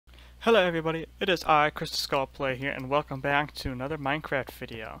Hello everybody, it is I, Crystal Skull Play here, and welcome back to another Minecraft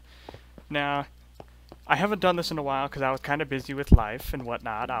video. Now, I haven't done this in a while because I was kind of busy with life and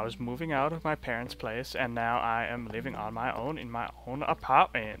whatnot. I was moving out of my parents' place, and now I am living on my own in my own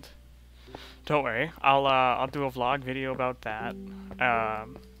apartment. Don't worry, I'll do a vlog video about that.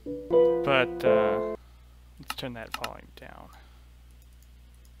 Let's turn that volume down.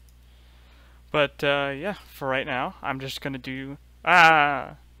 But yeah, for right now, I'm just gonna do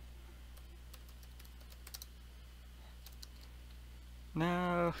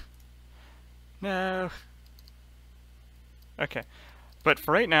No. No. Okay. But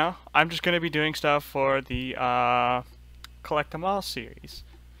for right now, I'm just going to be doing stuff for the Collect 'em All series.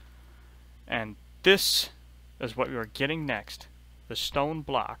 And this is what we are getting next. The stone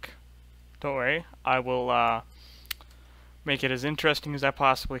block. Don't worry, I will make it as interesting as I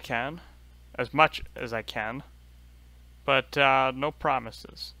possibly can. As much as I can. But no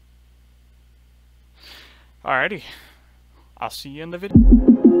promises. Alrighty. I'll see you in the video.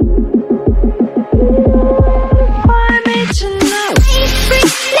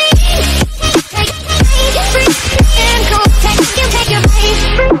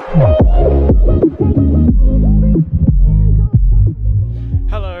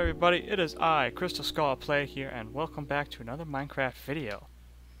 Hello everybody, it is I, Crystal Skull Play here, and welcome back to another Minecraft video.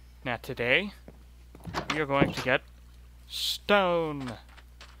 Now today, we are going to get stone.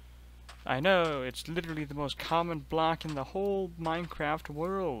 I know, it's literally the most common block in the whole Minecraft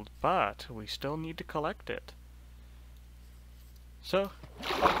world, but we still need to collect it. So,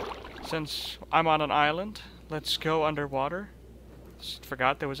 since I'm on an island, let's go underwater. Just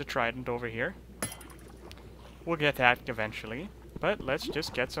forgot there was a trident over here. We'll get that eventually, but let's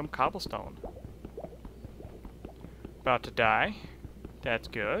just get some cobblestone. About to die. That's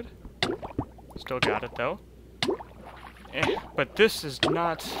good. Still got it though. But this is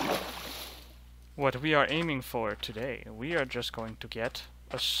not what we are aiming for today. We are just going to get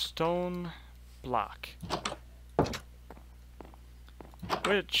a stone block,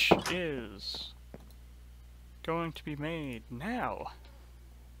 which is going to be made now.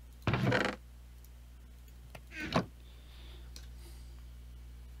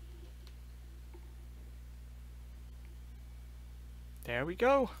 There we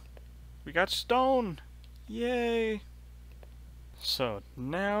go. We got stone. Yay. So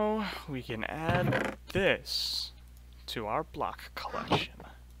now we can add this to our block collection.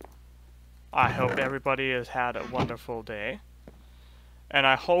 I hope everybody has had a wonderful day. And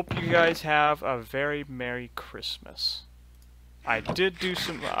I hope you guys have a very Merry Christmas. I did do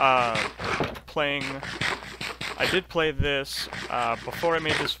some playing. I did play this before I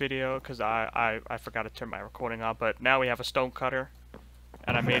made this video because I forgot to turn my recording on, but now we have a stone cutter.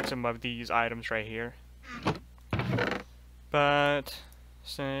 And I made some of these items right here. But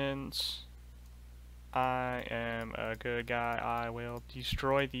since I am a good guy, I will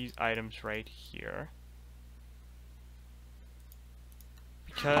destroy these items right here.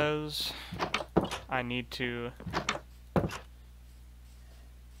 Because I need to...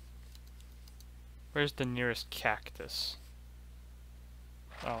 Where's the nearest cactus?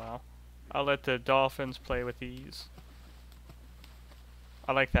 Oh well. I'll let the dolphins play with these.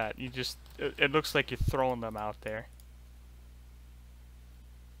 I like that. You just... It looks like you're throwing them out there.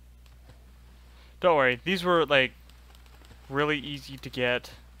 Don't worry, these were like really easy to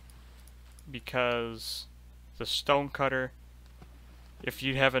get because the stone cutter, if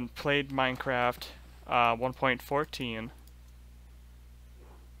you haven't played Minecraft 1.14,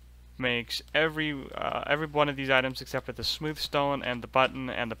 makes every one of these items except for the smooth stone and the button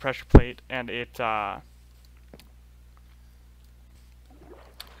and the pressure plate, and it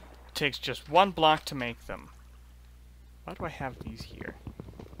takes just one block to make them. Why do I have these here?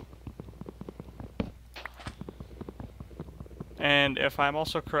 And if I'm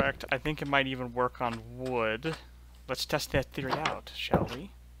also correct, I think it might even work on wood. Let's test that theory out, shall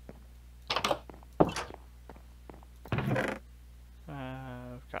we?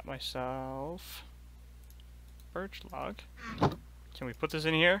 I've got myself birch log. Can we put this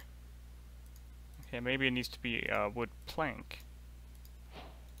in here? Okay, maybe it needs to be a wood plank.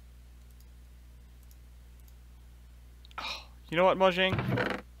 Oh, you know what,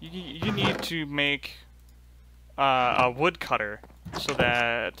 Mojang? You need to make a wood cutter so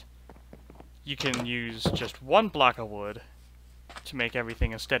that you can use just one block of wood to make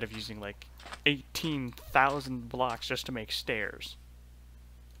everything instead of using like 18,000 blocks just to make stairs.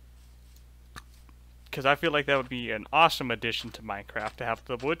 Because I feel like that would be an awesome addition to Minecraft to have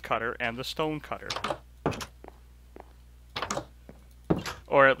the wood cutter and the stone cutter.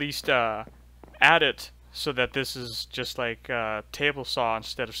 Or at least add it so that this is just like a table saw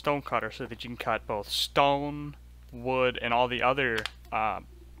instead of stone cutter, so that you can cut both stone, wood, and all the other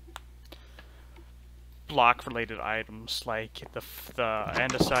block related items like the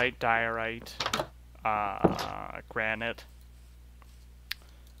andesite, diorite, granite,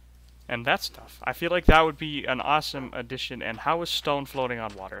 and that stuff. I feel like that would be an awesome addition. And how is stone floating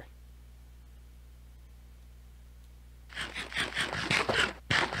on water?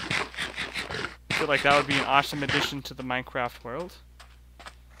 I feel like that would be an awesome addition to the Minecraft world.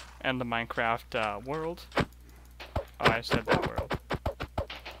 And the Minecraft world. Oh, I said that world.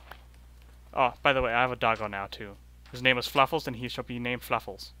 Oh, by the way, I have a doggo now too. His name is Fluffles, and he shall be named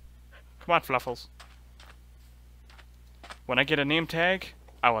Fluffles. Come on, Fluffles. When I get a name tag,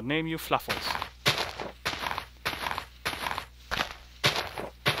 I will name you Fluffles.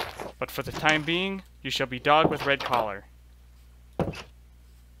 But for the time being, you shall be dog with red collar.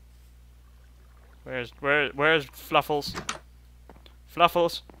 Where's Fluffles?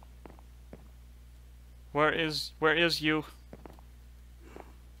 Fluffles? Where is you?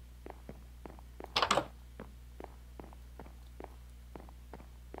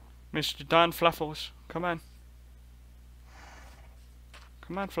 Mr. Don Fluffles, come on.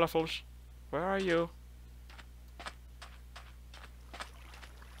 Come on, Fluffles. Where are you?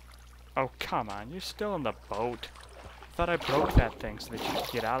 Oh, come on. You're still in the boat. I thought I broke that thing so that you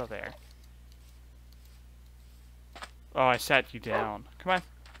could get out of there. Oh, I sat you down. Come on.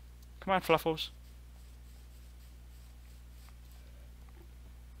 Come on, Fluffles.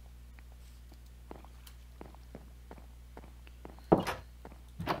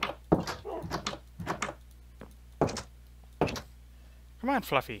 Come on,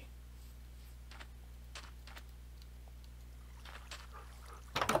 Fluffy.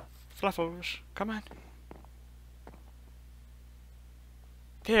 Fluffles, come on.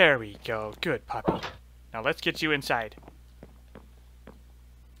 There we go. Good puppy. Now let's get you inside.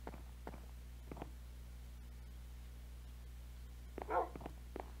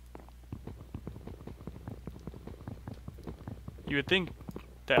 You would think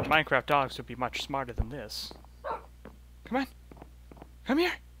that Minecraft dogs would be much smarter than this. Come on. Come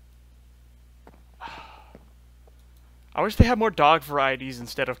here. I wish they had more dog varieties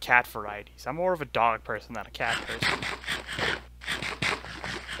instead of cat varieties. I'm more of a dog person than a cat person.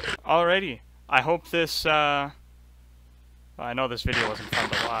 Alrighty. I hope this, well, I know this video wasn't fun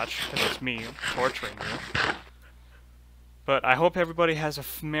to watch, because it's me torturing you. But I hope everybody has a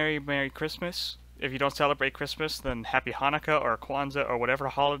Merry Christmas. If you don't celebrate Christmas, then Happy Hanukkah or Kwanzaa or whatever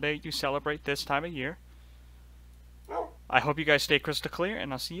holiday you celebrate this time of year. I hope you guys stay crystal clear,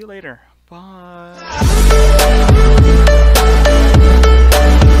 and I'll see you later. Bye.